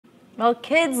Well,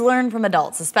 kids learn from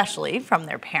adults, especially from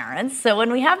their parents. So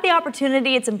when we have the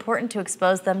opportunity, it's important to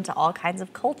expose them to all kinds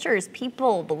of cultures,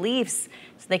 people, beliefs,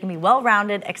 so they can be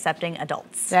well-rounded, accepting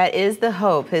adults. That is the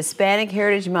hope. Hispanic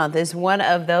Heritage Month is one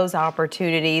of those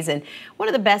opportunities, and one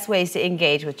of the best ways to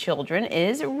engage with children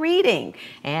is reading.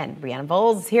 And Brianna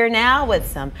Bowles is here now with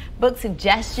some book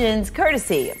suggestions,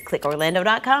 courtesy of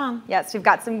clickorlando.com. Yes, we've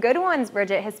got some good ones,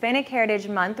 Bridget. Hispanic Heritage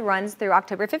Month runs through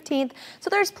October 15th,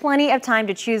 so there's plenty of time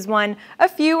to choose one, a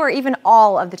few, or even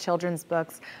all of the children's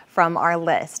books from our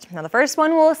list. Now, the first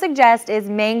one we'll suggest is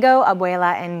Mango,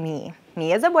 Abuela, and Me.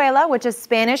 Mia's abuela, which is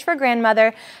Spanish for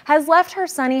grandmother, has left her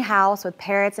sunny house with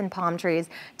parrots and palm trees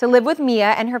to live with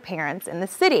Mia and her parents in the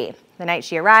city. The night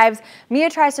she arrives, Mia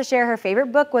tries to share her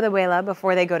favorite book with abuela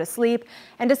before they go to sleep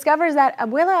and discovers that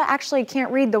abuela actually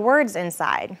can't read the words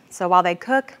inside. So while they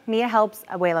cook, Mia helps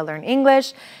abuela learn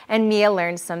English, and Mia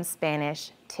learns some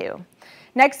Spanish too.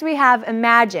 Next, we have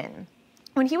Imagine.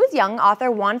 When he was young, author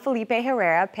Juan Felipe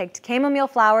Herrera picked chamomile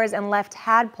flowers and left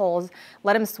tadpoles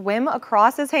let him swim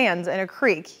across his hands in a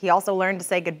creek. He also learned to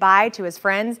say goodbye to his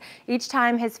friends each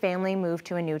time his family moved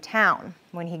to a new town.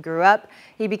 When he grew up,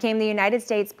 he became the United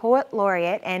States Poet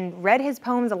Laureate and read his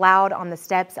poems aloud on the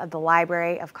steps of the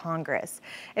Library of Congress.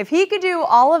 If he could do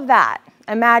all of that,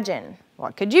 imagine,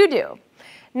 what could you do?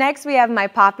 Next, we have My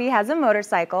Papi Has a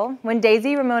Motorcycle. When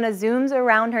Daisy Ramona zooms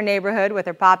around her neighborhood with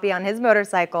her papi on his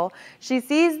motorcycle, she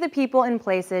sees the people and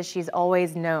places she's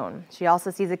always known. She also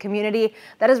sees a community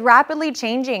that is rapidly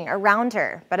changing around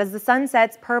her. But as the sun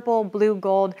sets purple, blue,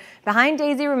 gold behind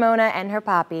Daisy Ramona and her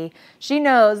papi, she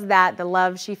knows that the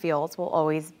love she feels will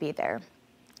always be there.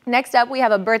 Next up, we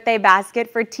have a birthday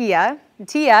basket for Tia.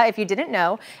 Tia, if you didn't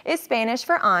know, is Spanish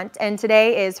for aunt, and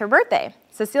today is her birthday.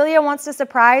 Cecilia wants to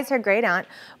surprise her great aunt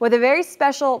with a very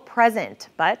special present,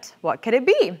 but what could it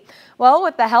be? Well,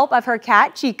 with the help of her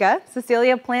cat, Chica,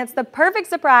 Cecilia plants the perfect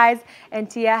surprise, and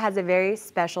Tia has a very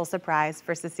special surprise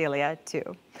for Cecilia,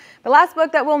 too. The last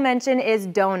book that we'll mention is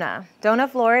Donna. Donna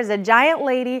Flor is a giant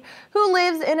lady who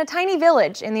lives in a tiny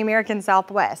village in the American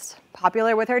Southwest.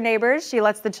 Popular with her neighbors, she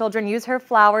lets the children use her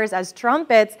flowers as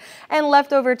trumpets and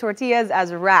leftover tortillas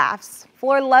as rafts.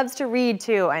 Flor loves to read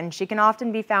too, and she can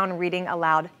often be found reading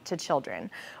aloud to children.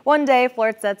 One day,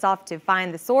 Flor sets off to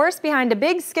find the source behind a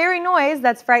big scary noise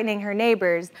that's frightening her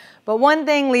neighbors. But one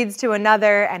thing leads to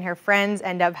another, and her friends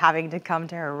end up having to come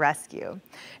to her rescue.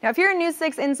 Now, if you're a News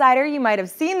 6 insider, you might have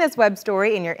seen this web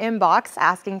story in your inbox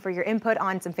asking for your input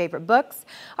on some favorite books.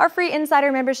 Our free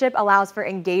insider membership allows for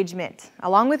engagement.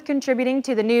 Along with contributing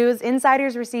to the news,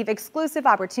 insiders receive exclusive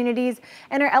opportunities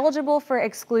and are eligible for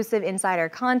exclusive insider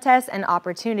contests and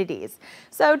opportunities.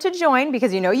 So to join,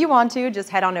 because you know you want to, just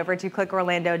head on over to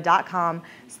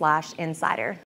clickorlando.com/insider.